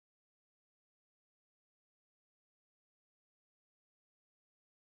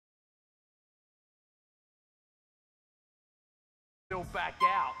don't back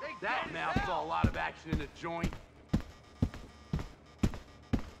out. That now saw a lot of action in the joint.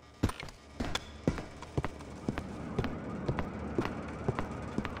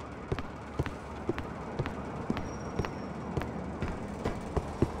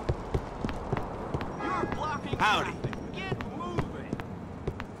 Howdy. Get moving.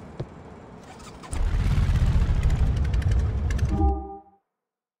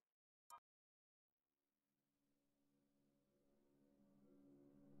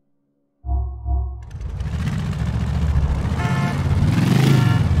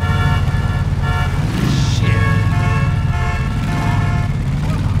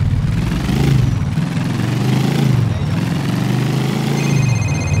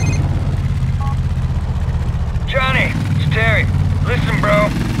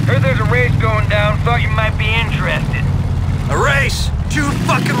 Thought you might be interested. A race? Too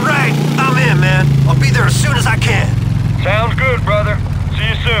fucking right. I'm in, man. I'll be there as soon as I can. Sounds good, brother. See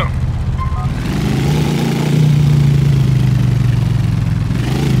you soon.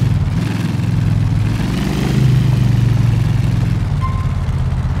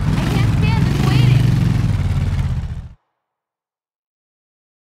 I can't stand this waiting.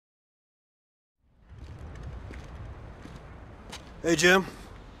 Hey, Jim.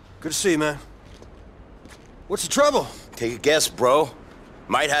 Good to see you, man. What's the trouble? Take a guess, bro.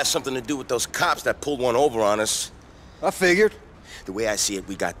 Might have something to do with those cops that pulled one over on us. I figured. The way I see it,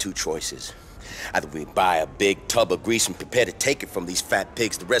 we got two choices. Either we buy a big tub of grease and prepare to take it from these fat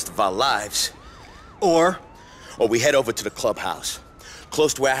pigs the rest of our lives. Or we head over to the clubhouse.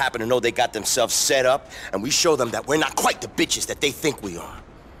 Close to where I happen to know they got themselves set up, and we show them that we're not quite the bitches that they think we are.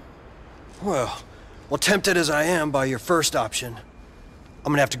 Well, tempted as I am by your first option,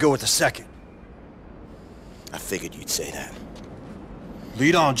 I'm gonna have to go with the second. I figured you'd say that.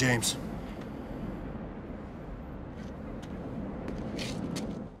 Lead on, James.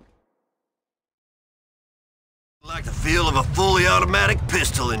 Like the feel of a fully automatic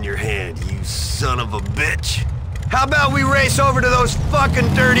pistol in your hand, you son of a bitch. How about we race over to those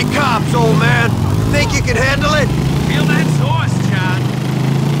fucking dirty cops, old man? Think you can handle it? Feel that horse, John.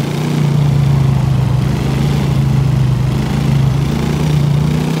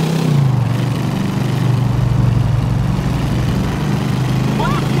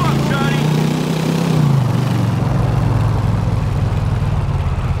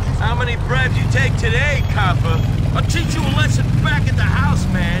 You take today, copper. I'll teach you a lesson back at the house,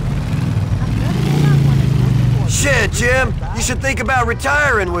 man. Shit, Jim. You should think about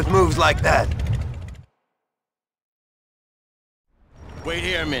retiring with moves like that. Wait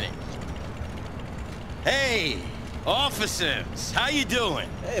here a minute. Hey, officers, how you doing?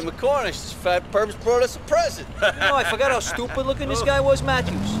 Hey, McCormick, this fat perv's brought us a present. I forgot how stupid looking this guy was,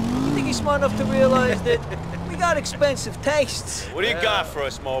 Matthews. You think he's smart enough to realize that we got expensive tastes? What do you got for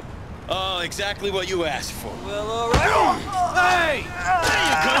us, Mob? Oh, exactly what you asked for. Well, all right. Hey! There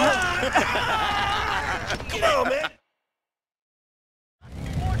you go! Come on, man.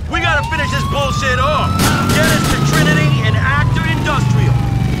 We gotta finish this bullshit off. Get us to Trinity and Actor Industrial.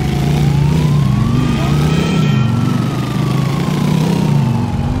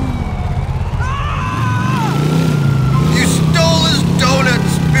 You stole his donuts,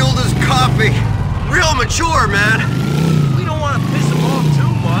 spilled his coffee. Real mature, man. We don't want to piss him off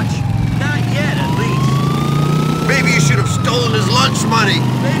too much. Not yet, at least. Maybe you should have stolen his lunch money.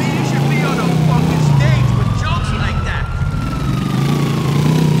 Maybe you should be on a fucking stage with jokes like that.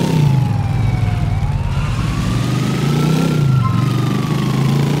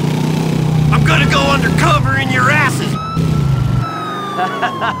 I'm gonna go undercover in your asses.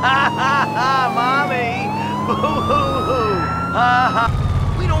 Mommy! Boo-hoo-hoo!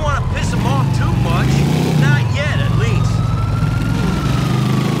 We don't want to piss him off too much. Not yet, at least.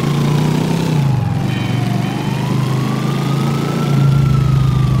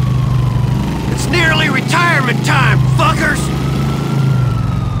 It's nearly retirement time, fuckers!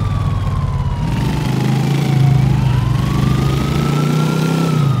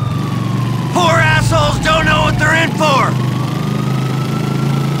 Poor assholes don't know what they're in for!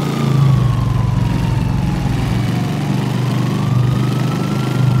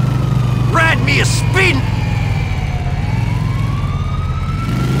 Riding me a speeding...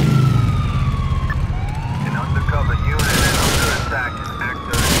 An undercover unit and under attack in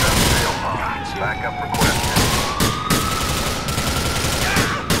Actor Industrial Park. Backup requested.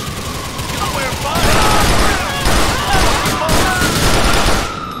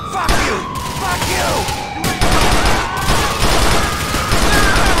 Fuck you! Fuck you!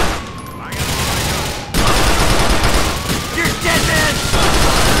 You're dead, man!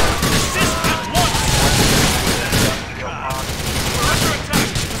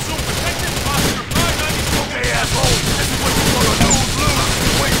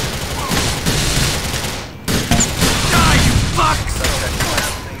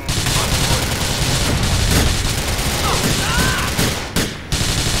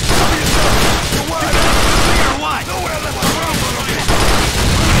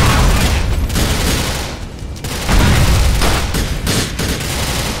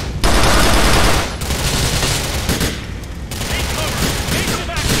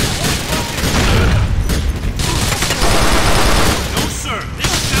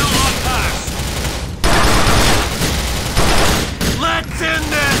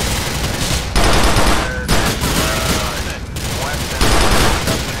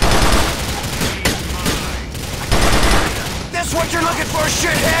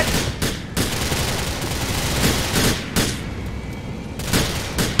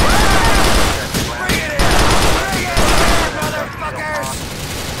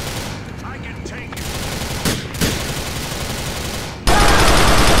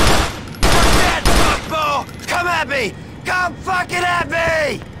 at me! Come fucking at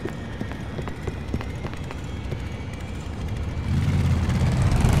me!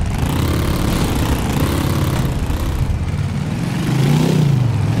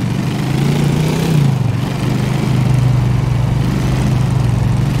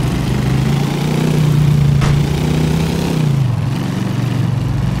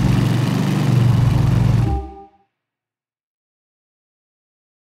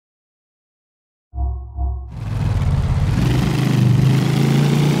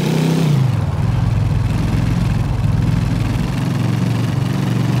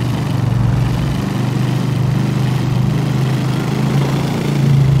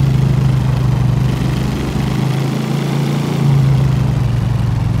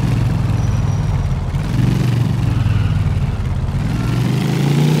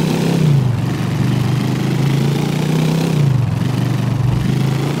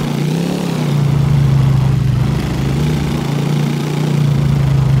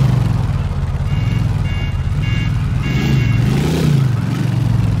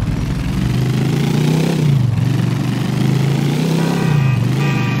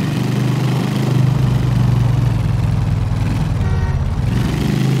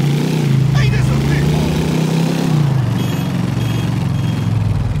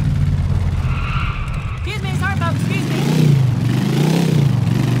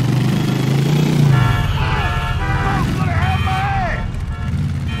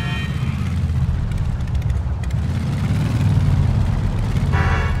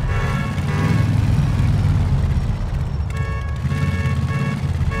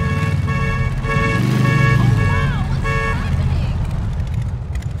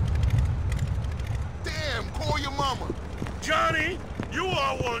 Johnny, you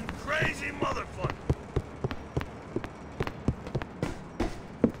are one crazy motherfucker.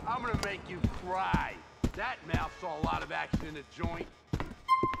 I'm gonna make you cry. That mouth saw a lot of action in the joint.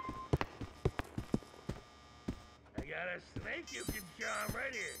 I got a snake you can charm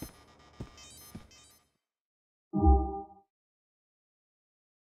right here.